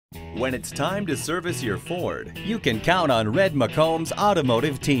When it's time to service your Ford, you can count on Red McCombs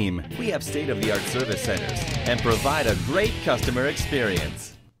Automotive Team. We have state-of-the-art service centers and provide a great customer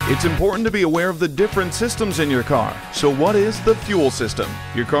experience. It's important to be aware of the different systems in your car. So what is the fuel system?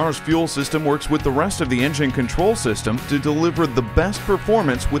 Your car's fuel system works with the rest of the engine control system to deliver the best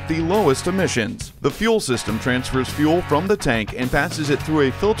performance with the lowest emissions. The fuel system transfers fuel from the tank and passes it through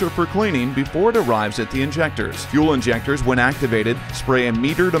a filter for cleaning before it arrives at the injectors. Fuel injectors, when activated, spray a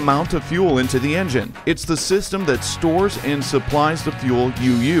metered amount of fuel into the engine. It's the system that stores and supplies the fuel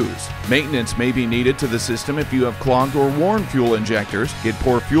you use. Maintenance may be needed to the system if you have clogged or worn fuel injectors, get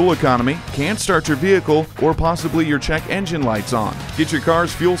poor fuel economy, can't start your vehicle, or possibly your check engine lights on. Get your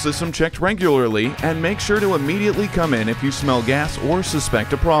car's fuel system checked regularly and make sure to immediately come in if you smell gas or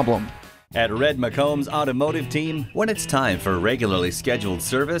suspect a problem. At Red McCombs Automotive Team, when it's time for regularly scheduled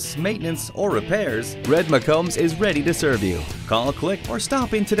service, maintenance, or repairs, Red McCombs is ready to serve you. Call, click, or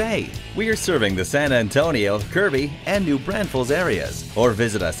stop in today. We are serving the San Antonio, Kirby, and New Braunfels areas. Or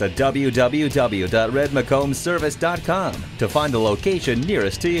visit us at www.redmccombsservice.com to find the location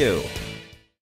nearest to you.